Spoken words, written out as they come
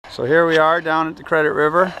So here we are down at the Credit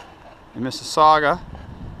River in Mississauga.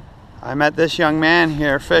 I met this young man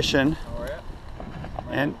here fishing. How are you?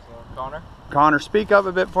 My and name's Connor. Connor, speak up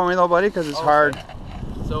a bit for me though, buddy, because it's hard. Okay.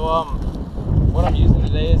 So what I'm using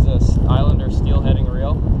today is a Islander steel heading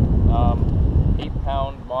reel,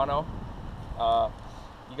 8-pound mono.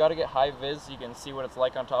 You got to get high vis so you can see what it's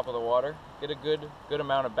like on top of the water. Get a good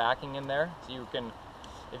amount of backing in there so you can,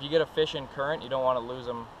 if you get a fish in current, you don't want to lose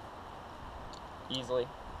them easily.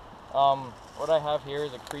 What I have here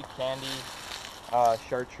is a Creek Candy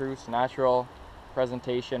chartreuse natural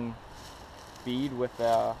presentation bead with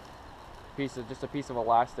just a piece of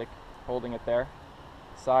elastic holding it there.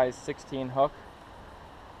 Size 16 hook,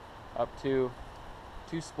 up to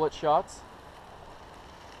 2 split shots,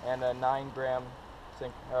 and a 9-gram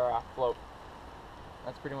float.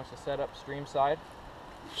 That's pretty much the setup. Stream side.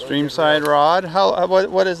 Stream side rod.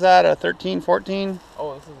 What is that? A 13, 14?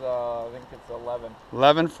 Oh, this is I think it's 11.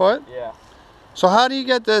 11 foot? Yeah. So how do you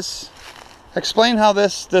get this? Explain how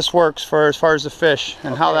this works for as far as the fish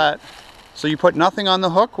and how that. So you put nothing on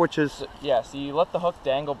the hook, which is. Yeah. So you let the hook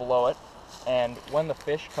dangle below it, and when the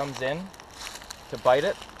fish comes in to bite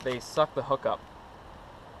it, they suck the hook up.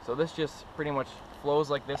 So this just pretty much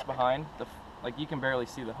flows like this behind. Like you can barely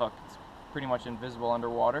see the hook. It's pretty much invisible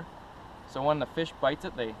underwater. So when the fish bites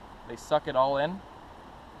it, they suck it all in.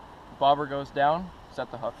 Bobber goes down, set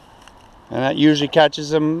the hook. And that usually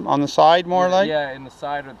catches them on the side more like? Yeah, in the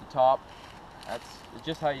side or at the top. It's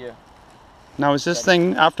just how you... Now is this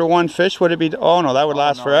thing, after one fish, would it be... Oh no, that would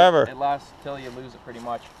last forever. It lasts till you lose it pretty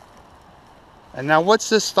much. And now what's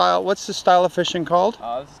this style of fishing called?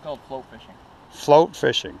 This is called float fishing. Float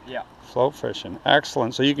fishing. Yeah. Float fishing.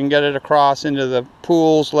 Excellent. So you can get it across into the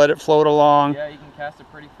pools, let it float along. Yeah, you can cast it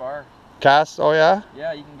pretty far. Cast? Oh yeah?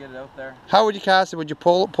 Yeah, you can get it out there. How would you cast it? Would you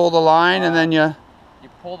pull the line and then you... You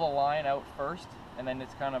pull the line out first, and then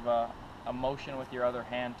it's kind of a motion with your other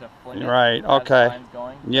hand to fling it. Right, as okay. the line's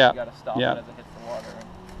going. Yeah. You got to stop it as it hits the water.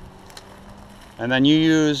 And then you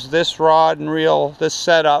use this rod and reel, this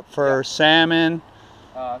setup for salmon,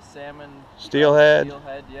 salmon, steelhead,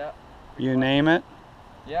 yeah. You name it.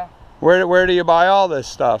 Yeah. Where do you buy all this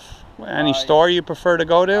stuff? Any store you prefer to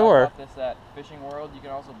go to, or? I got this at Fishing World. You can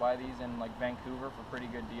also buy these in like Vancouver for pretty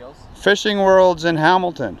good deals. Fishing World's in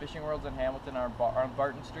Hamilton. Fishing World's in Hamilton on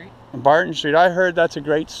Barton Street. Barton Street. I heard that's a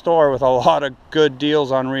great store with a lot of good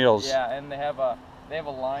deals on reels. Yeah, and they have a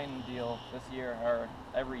line deal this year, or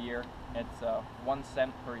every year. It's 1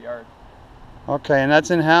 cent per yard. Okay, and that's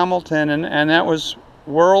in Hamilton, and that was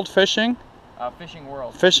World Fishing? Fishing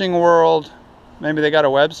World. Fishing World. Maybe they got a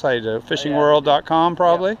website, fishingworld.com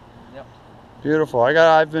probably. Yep. Beautiful.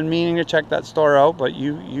 I've been meaning to check that store out, but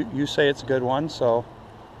you say it's a good one, so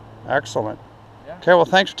excellent. Yeah. Okay, well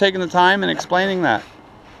thanks for taking the time and explaining that.